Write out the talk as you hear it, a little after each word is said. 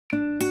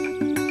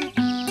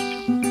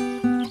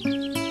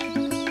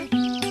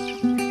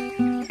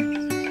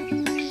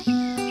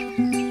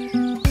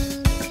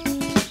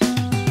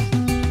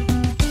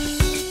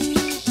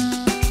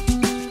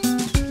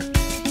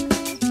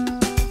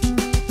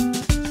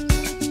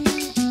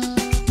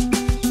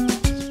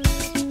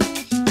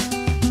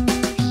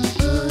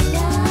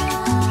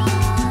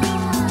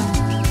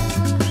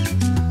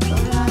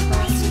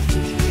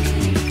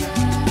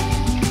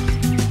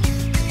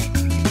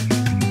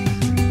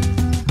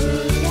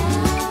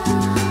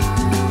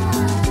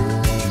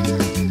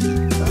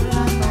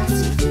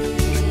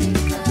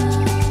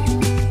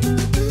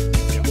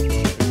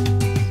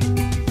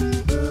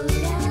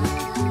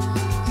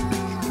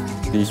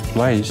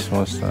place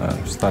was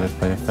started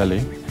by a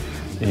fellow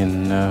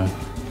in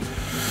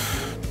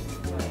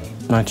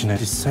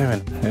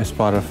 1997 as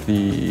part of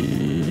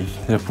the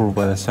approval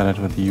by the Senate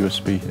with the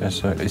USB.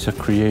 It's a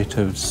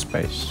creative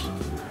space.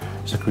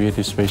 It's a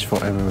creative space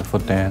for everywhere, for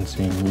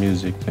dancing,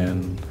 music,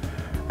 and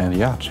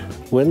the art.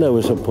 When I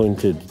was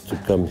appointed to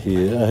come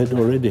here, I had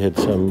already had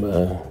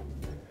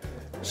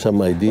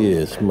some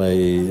ideas. My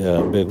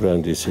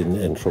background is in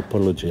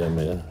anthropology. I'm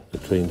a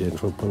trained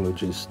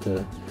anthropologist,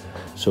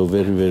 so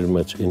very, very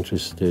much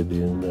interested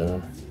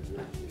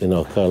in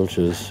our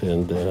cultures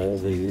and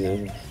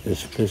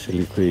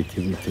especially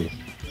creativity.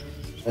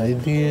 The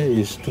idea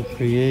is to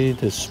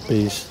create a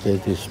space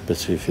that is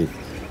specific,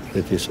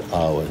 that is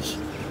ours,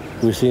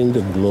 within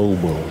the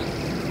global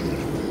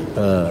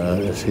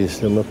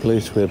system, a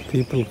place where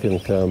people can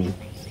come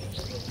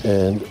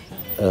and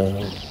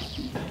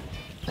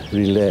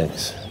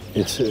relax.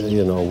 It's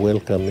a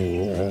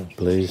welcoming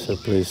place, a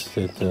place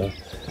that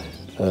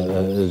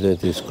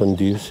is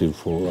conducive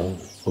for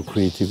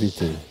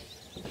creativity,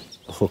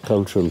 for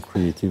cultural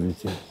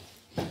creativity.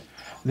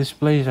 This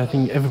place, I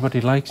think everybody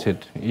likes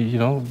it.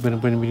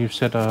 When you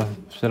set a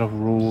set of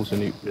rules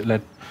and you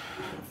let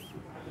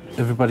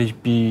everybody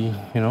be,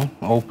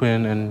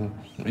 open, and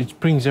it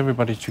brings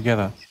everybody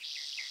together.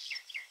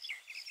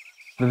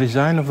 The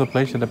design of the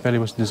place that the Pele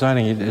was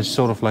designing, it is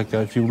sort of like,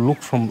 if you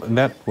look from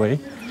that way,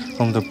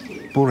 from the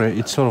Pure,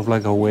 it's sort of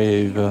like a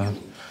wave.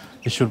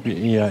 It should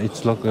be,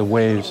 it's like a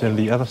waves, and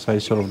the other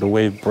side, sort of the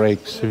wave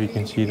breaks, if you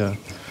can see that.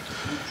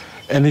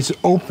 And it's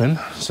open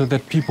so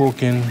that people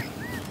can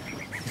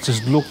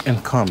just look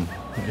and come,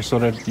 so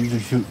that you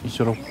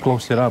sort of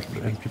close it up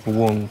and people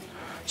won't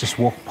just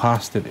walk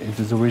past it. It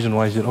is the reason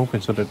why it's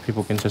open, so that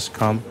people can just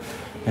come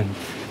and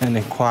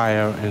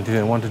inquire, and if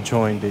they want to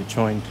join, they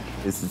join.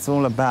 It's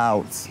all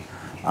about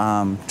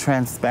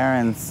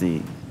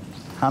transparency.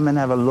 Come and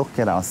have a look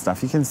at our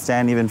stuff. You can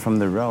stand even from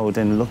the road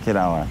and look at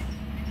our...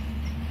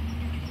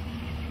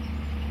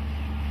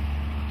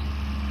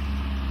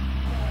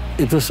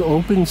 It was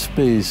open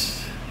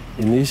space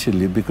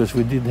initially because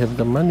we didn't have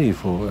the money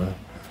for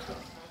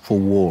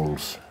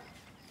walls.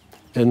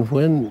 And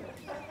when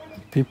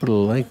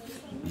people liked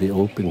the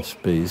open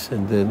space,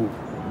 and then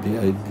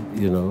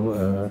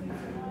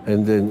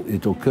and then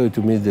it occurred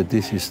to me that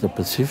this is the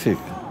Pacific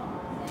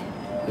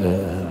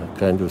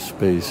kind of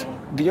space.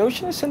 The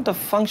Oceania Centre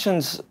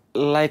functions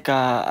like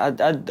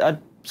I'd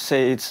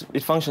say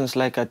it functions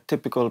like a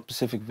typical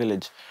Pacific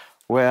village,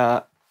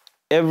 where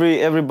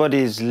everybody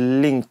is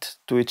linked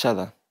to each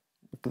other,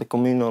 the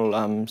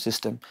communal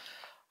system.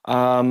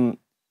 For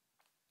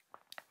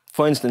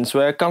instance,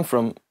 where I come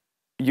from,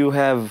 you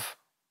have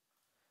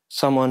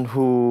someone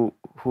who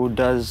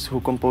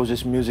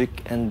composes music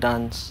and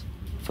dance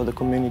for the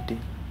community.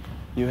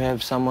 You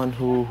have someone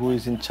who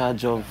is in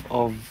charge of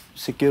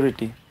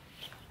security.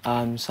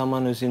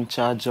 Someone who's in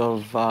charge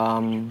of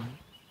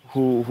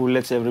who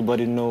lets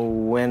everybody know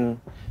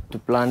when to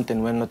plant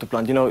and when not to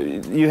plant.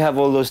 You have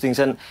all those things,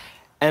 and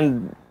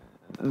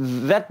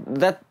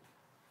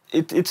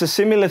it's a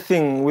similar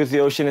thing with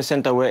the Oceania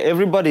Centre, where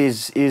everybody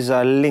is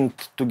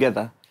linked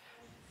together.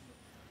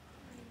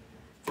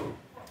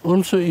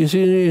 Also, you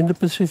see, in the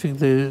Pacific,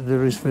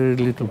 there is very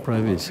little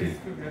privacy.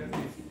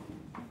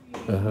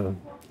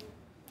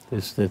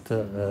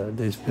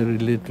 There's very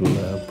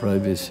little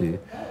privacy.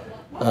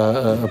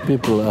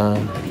 People are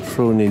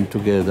thrown in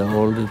together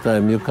all the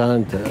time. You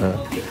can't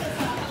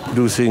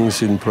do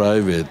things in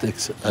private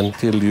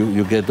until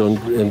you get on.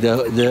 And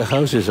their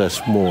houses are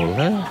small.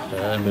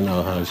 I mean,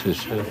 our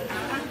houses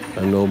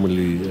are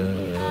normally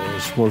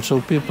small,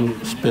 so people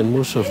spend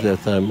most of their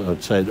time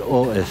outside,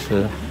 or as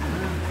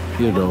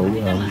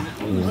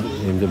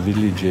in the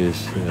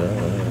villages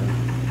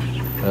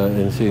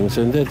and things,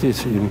 and that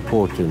is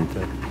important.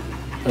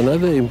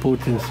 Another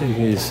important thing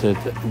is that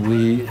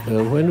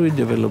when we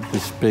develop the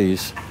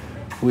space,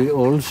 we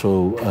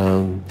also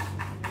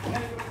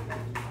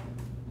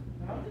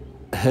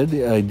had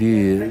the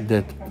idea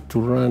that to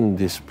run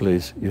this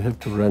place, you have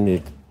to run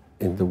it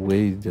in the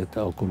way that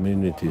our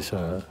communities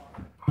are.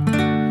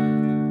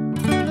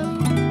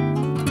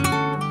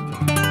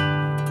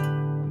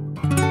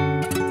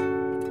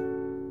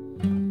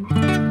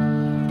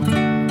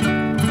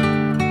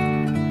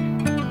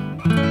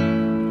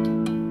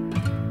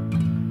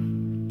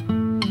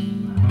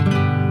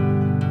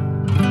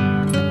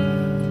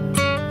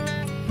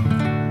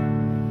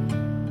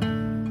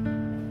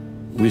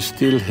 We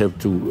still have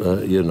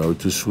to,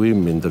 to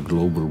swim in the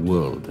global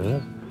world.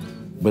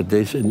 But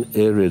there's an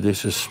area,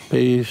 there's a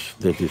space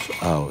that is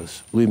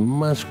ours. We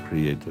must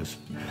create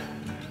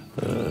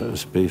a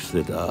space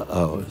that are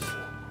ours.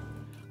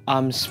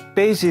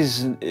 Space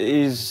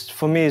is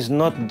for me is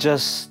not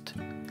just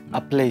a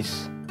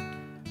place.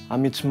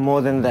 It's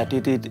more than that.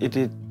 It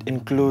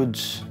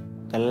includes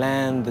the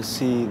land, the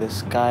sea, the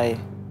sky.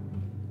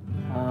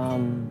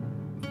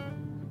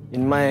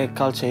 In my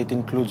culture, it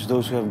includes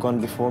those who have gone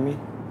before me.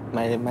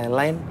 My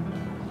line.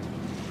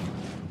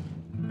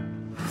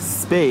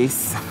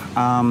 Space,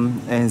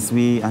 as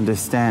we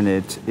understand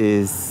it,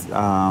 is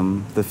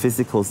the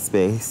physical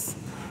space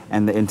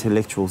and the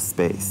intellectual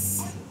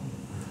space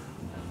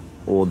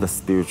or the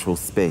spiritual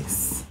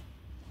space.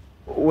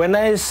 When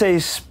I say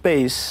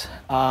space,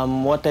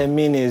 what I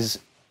mean is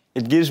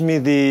it gives me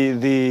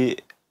the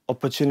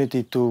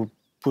opportunity to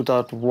put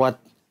out what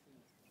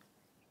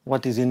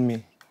is in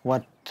me,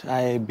 what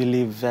I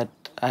believe that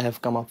I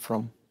have come up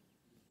from.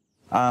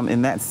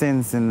 In that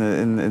sense, in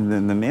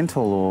the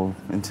mental or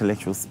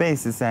intellectual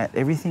space, is that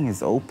everything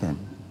is open.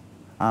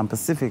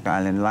 Pacific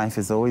Island life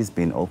has always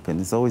been open.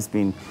 It's always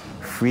been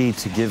free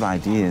to give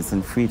ideas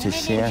and free to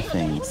share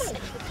things.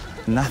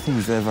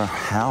 Nothing's ever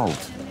held,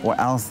 or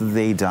else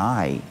they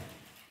die.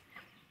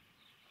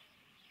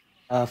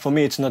 For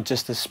me, it's not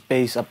just a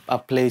space, a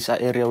place, an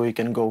area where you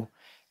can go.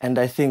 And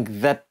I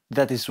think that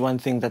is one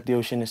thing that the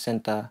Oceania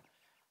Centre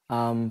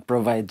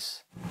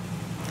provides.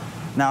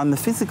 Now, in the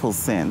physical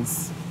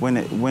sense,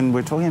 when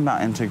we're talking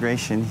about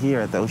integration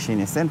here at the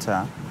Oceania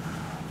Centre,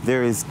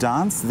 there is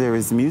dance, there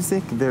is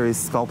music, there is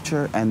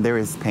sculpture, and there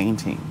is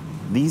painting.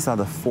 These are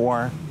the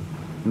four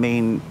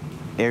main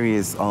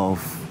areas of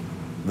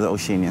the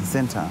Oceania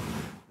Centre.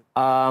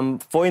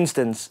 For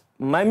instance,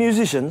 my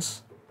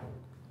musicians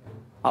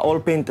are all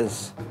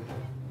painters,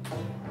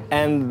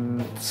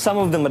 and some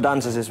of them are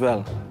dancers as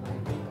well.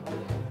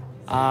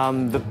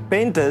 The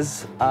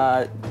painters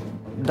are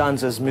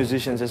dancers,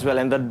 musicians as well,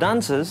 and the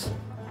dancers,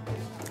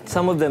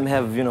 some of them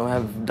have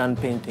done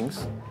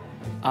paintings,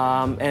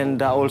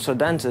 and are also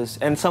dancers,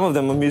 and some of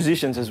them are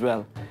musicians as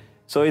well.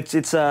 So it's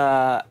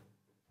the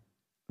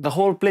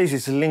whole place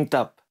is linked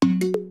up.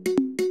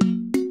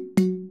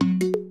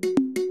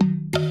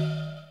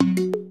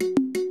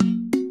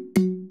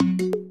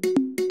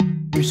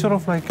 It's sort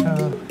of like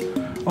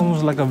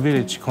almost like a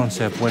village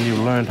concept when you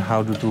learn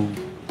how to do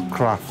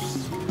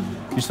crafts.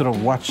 You sort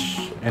of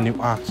watch and you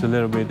ask a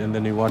little bit, and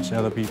then you watch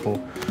other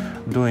people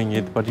doing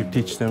it, but you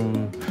teach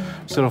them,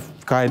 sort of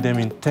guide them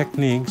in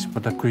techniques,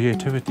 but the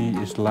creativity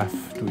is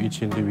left to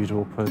each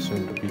individual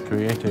person to be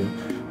creative,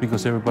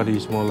 because everybody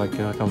is more like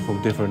come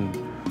from different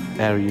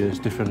areas,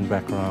 different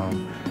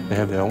background. They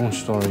have their own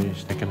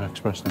stories. They can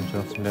express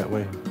themselves in that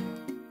way.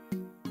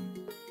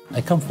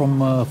 I come from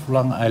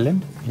Fulang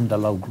Island in the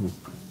Lau group.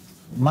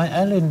 My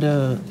island,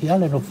 the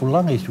island of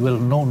Fulang is well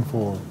known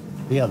for,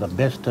 they are the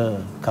best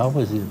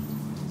carvers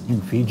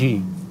in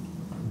Fiji.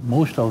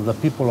 Most of the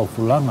people of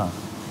Fulang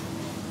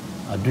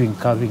are doing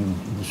carving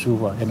in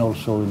Suva and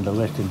also in the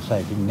western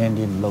side, in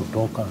Nandin,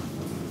 Lautoka,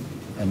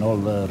 and all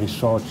the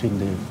resorts in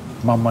the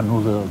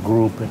Mamanuda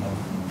group and all.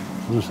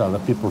 Those are the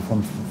people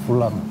from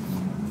Fulang.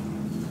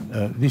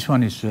 This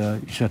one is a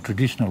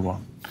traditional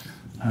one.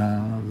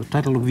 The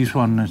title of this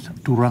one is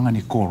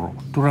Turangani Koro.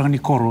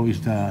 Turangani Koro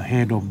is the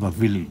head of the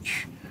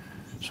village.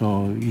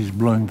 So he's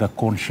blowing the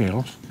corn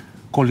shells,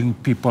 calling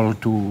people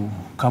to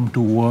come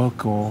to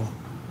work or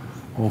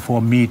for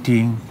a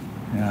meeting.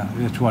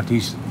 That's what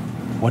he's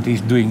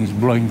doing, is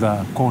blowing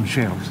the corn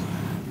shells.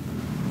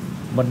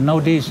 But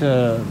nowadays,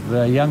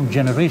 the young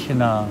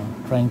generation are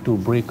trying to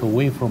break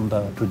away from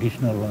the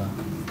traditional,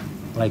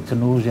 like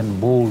canoes and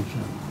bowls.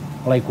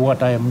 Like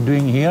what I am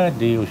doing here at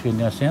the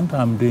Oceania Centre,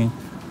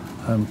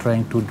 I'm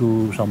trying to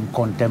do some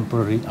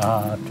contemporary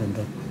art and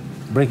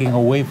breaking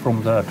away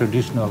from the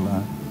traditional.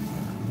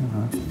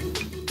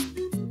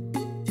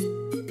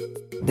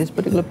 This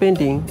particular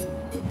painting,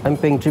 I'm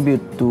paying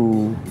tribute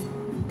to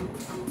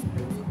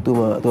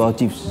our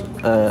chiefs.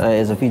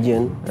 As a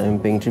Fijian, I'm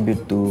paying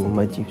tribute to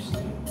my chiefs.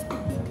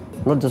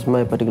 Not just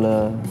my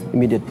particular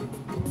immediate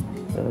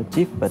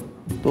chief, but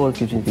to all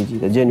chiefs in Fiji,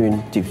 the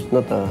genuine chiefs,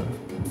 not the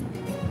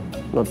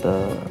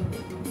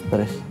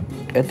rest.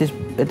 At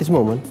this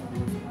moment,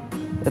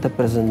 at the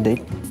present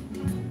date,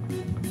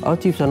 our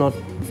chiefs are not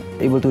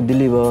able to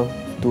deliver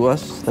to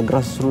us, the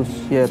grassroots,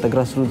 here at the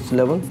grassroots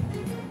level,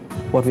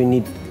 what we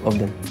need of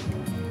them.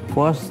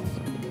 For us,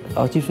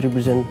 our chiefs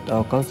represent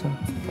our culture,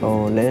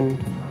 our land,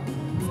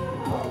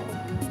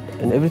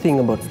 and everything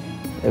about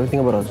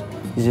us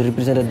is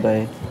represented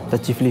by the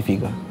chiefly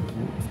figure.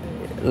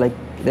 Like,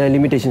 there are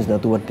limitations now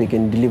to what they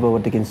can deliver,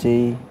 what they can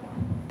say.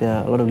 There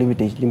are a lot of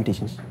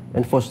limitations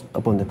enforced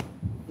upon them.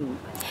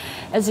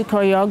 As a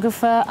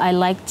choreographer, I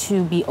like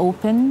to be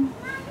open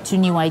to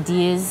new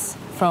ideas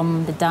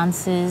from the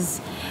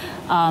dancers.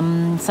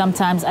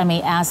 Sometimes I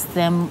may ask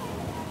them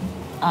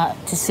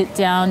to sit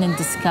down and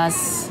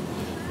discuss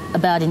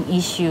about an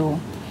issue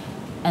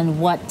and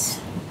what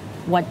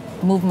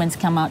movements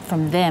come out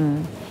from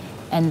them.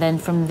 And then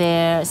from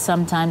there,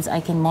 sometimes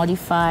I can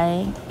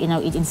modify,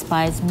 it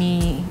inspires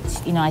me,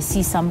 I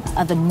see some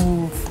other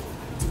move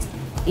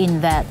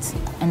in that,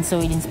 and so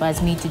it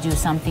inspires me to do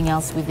something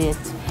else with it.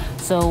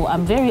 So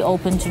I'm very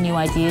open to new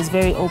ideas,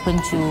 very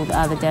open to the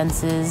other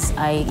dancers.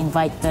 I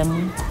invite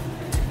them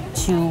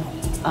to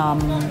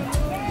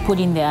put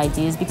in their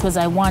ideas because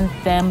I want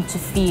them to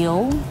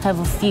have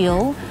a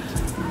feel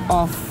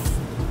of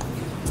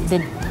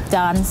the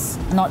dance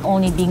not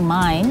only being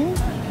mine,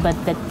 but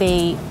that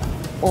they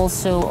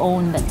also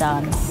own the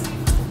dance.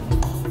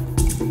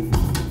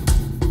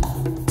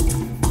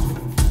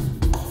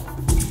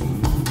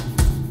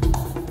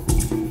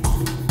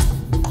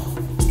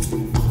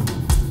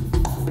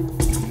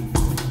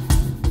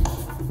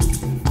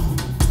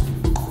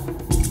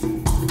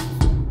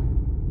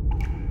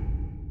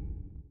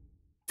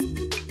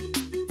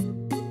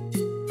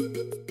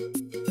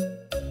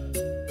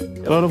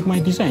 A lot of my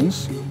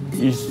designs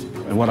is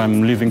what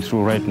I'm living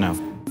through right now.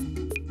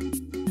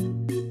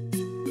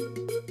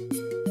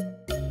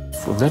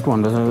 For that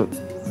one,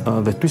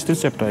 the twisted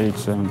scepter,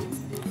 it's,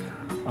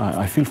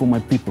 I feel for my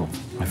people.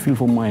 I feel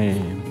for my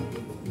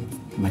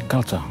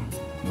culture,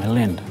 my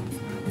land,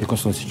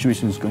 because the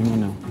situation is going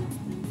on now.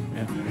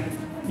 Yeah.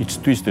 It's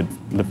twisted.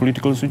 The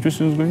political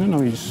situation is going on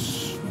now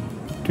is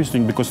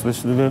twisting because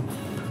that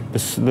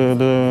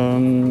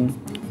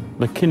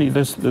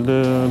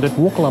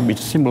war club is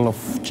a symbol of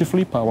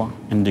chiefly power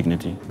and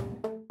dignity.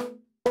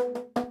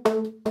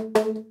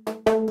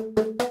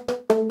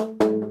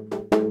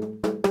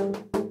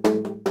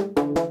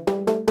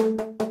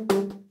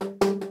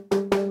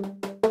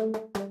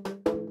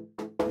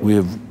 We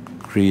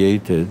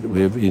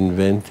have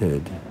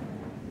invented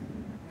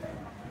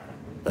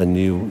a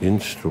new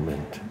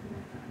instrument,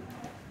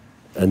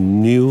 a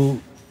new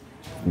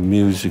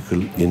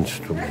musical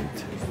instrument.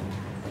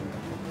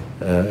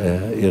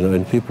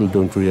 And people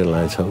don't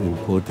realize how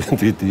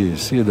important it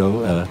is.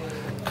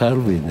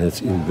 Carving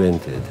has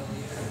invented,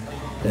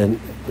 and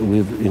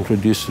we've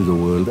introduced to the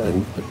world a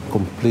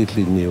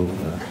completely new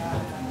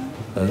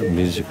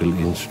musical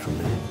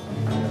instrument.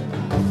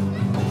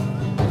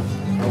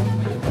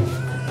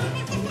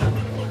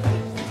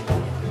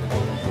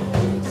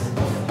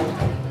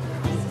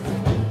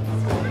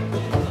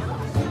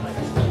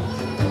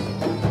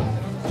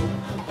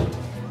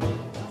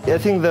 I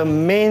think the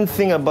main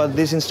thing about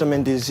this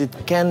instrument is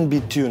it can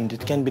be tuned,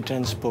 it can be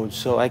transposed,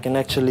 so I can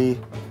actually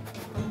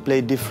play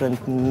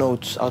different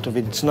notes out of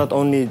it. It's not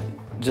only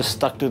just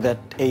stuck to that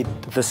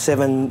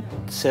seven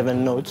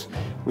notes,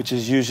 which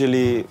is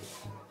usually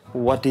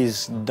what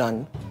is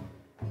done,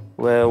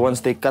 where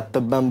once they cut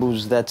the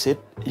bamboos, that's it.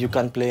 You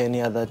can't play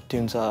any other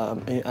tunes,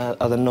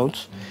 other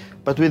notes.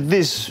 But with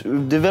this,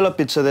 we've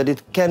developed it so that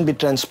it can be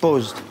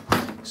transposed.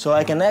 So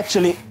I can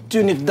actually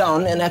tune it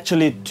down and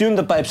actually tune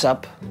the pipes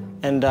up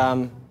and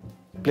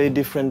play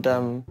different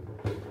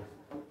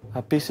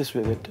pieces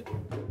with it.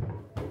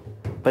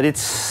 But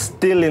it's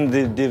still in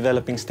the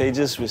developing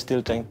stages. We're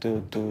still trying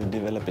to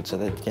develop it so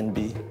that it can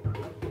be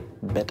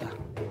better.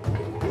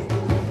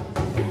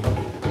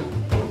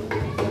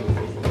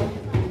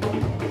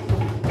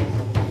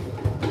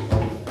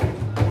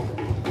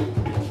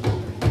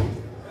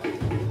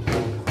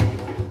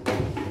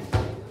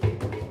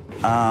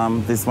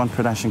 There's one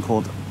production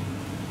called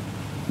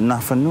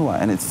Nafanua,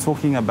 and it's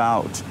talking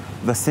about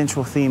the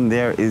central theme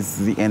there is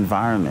the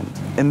environment.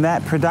 In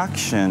that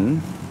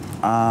production,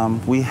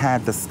 we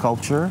had the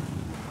sculptor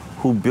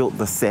who built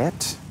the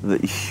set. The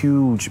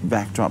huge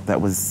backdrop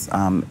that was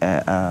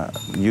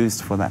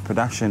used for that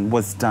production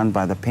was done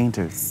by the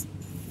painters.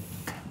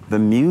 The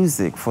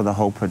music for the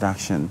whole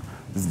production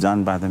was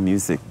done by the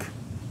music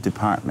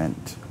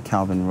department,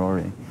 Calvin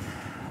Rory.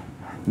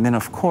 And then,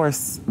 of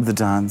course, the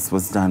dance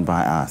was done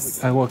by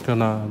us. I worked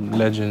on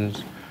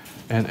legends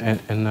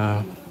and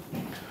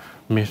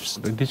myths.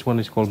 This one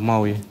is called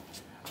Maui.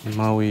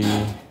 Maui,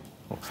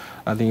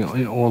 I think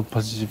in all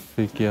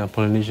Pacific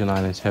Polynesian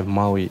islands have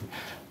Maui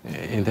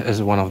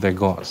as one of their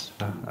gods.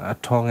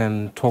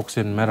 Tongan talks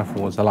in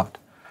metaphors a lot.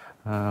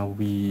 Our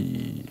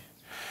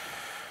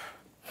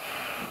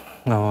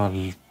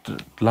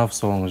love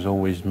song is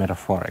always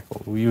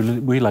metaphorical.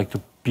 We like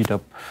to beat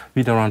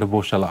around the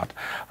bush a lot.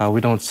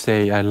 We don't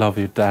say "I love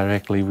you"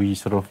 directly. We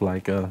sort of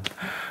like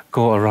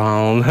go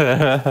around.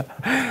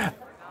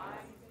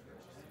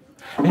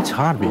 It's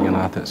hard being an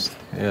artist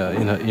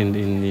in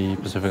the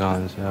Pacific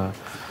Islands.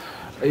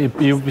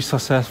 You'll be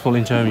successful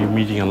in terms of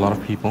meeting a lot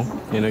of people.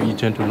 You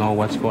tend to know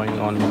what's going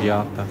on in the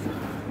art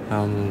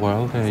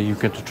world. You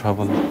get to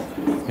travel,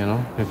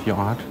 with your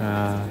art.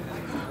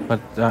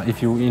 But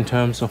if you, in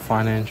terms of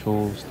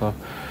financial stuff,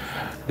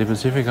 the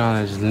Pacific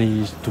Islands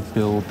needs to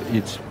build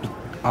its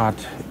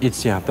art.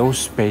 Those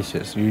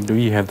spaces.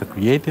 You have the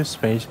creative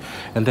space,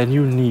 and then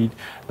you need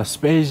the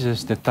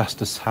spaces that does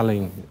the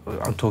selling.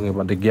 I'm talking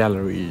about the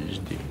galleries,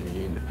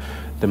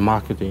 the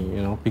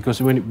marketing.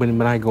 Because when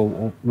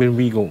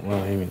we go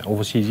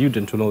overseas, you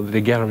tend to know that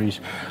the galleries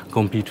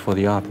compete for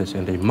the artists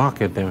and they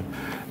market them,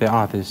 the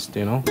artists.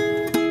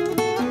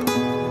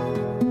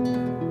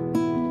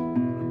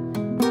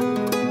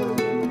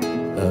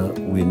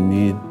 We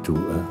need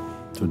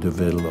to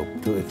develop,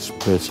 to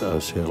express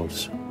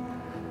ourselves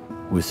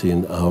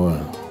within our,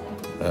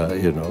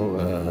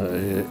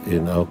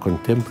 in our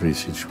contemporary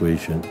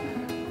situation,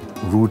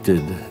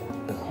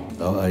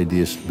 our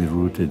ideas to be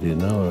rooted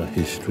in our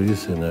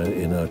histories and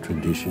in our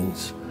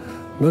traditions,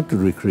 not to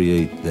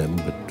recreate them,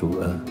 but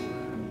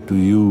to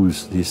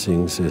use these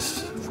things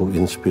as for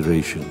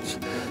inspirations.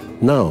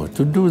 Now,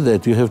 to do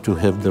that, you have to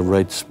have the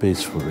right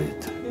space for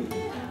it.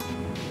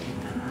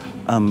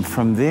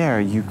 From there,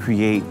 you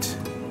create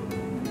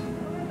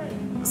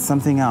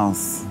something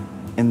else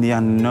in the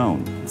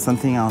unknown,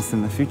 something else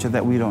in the future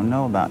that we don't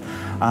know about.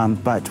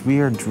 But we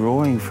are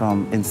drawing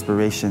from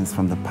inspirations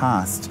from the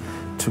past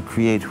to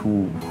create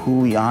who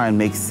we are and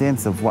make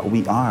sense of what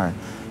we are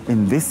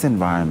in this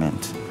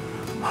environment.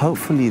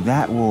 Hopefully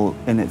that will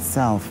in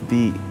itself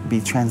be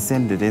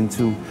transcended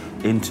into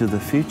the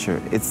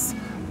future. It's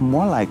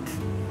more like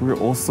we're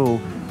also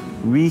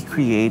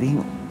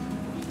recreating,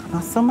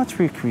 not so much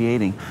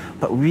recreating,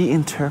 but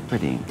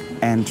reinterpreting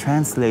and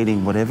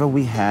translating whatever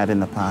we had in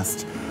the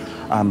past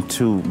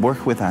to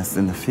work with us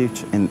in the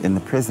future, in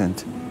the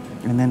present.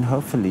 And then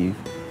hopefully,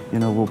 you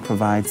know, we'll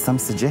provide some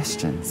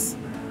suggestions,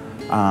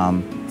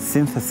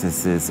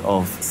 syntheses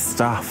of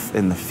stuff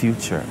in the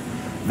future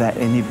that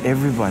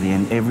everybody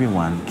and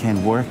everyone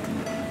can work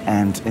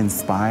and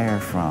inspire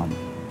from.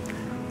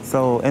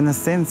 So in a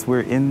sense,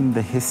 we're in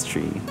the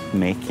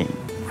history-making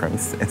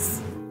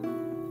process.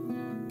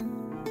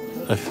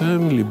 I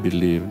firmly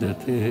believe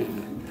that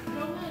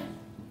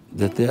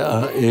there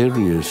are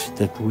areas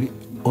that we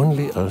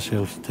only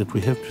ourselves, that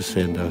we have to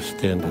send our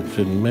standards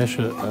and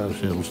measure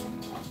ourselves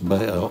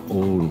by our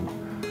own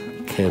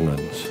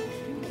canons.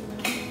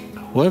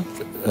 What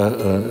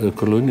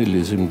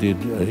colonialism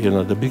did, you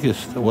know, the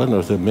biggest, one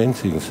of the main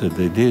things that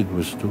they did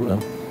was to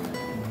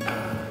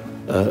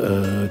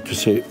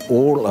say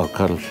all our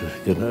culture,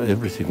 you know,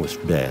 everything was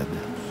bad.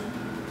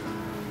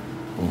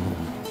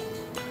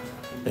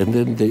 And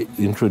then they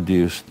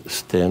introduced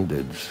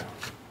standards.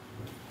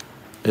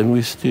 And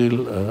we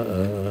still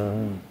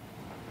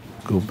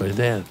go by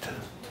that.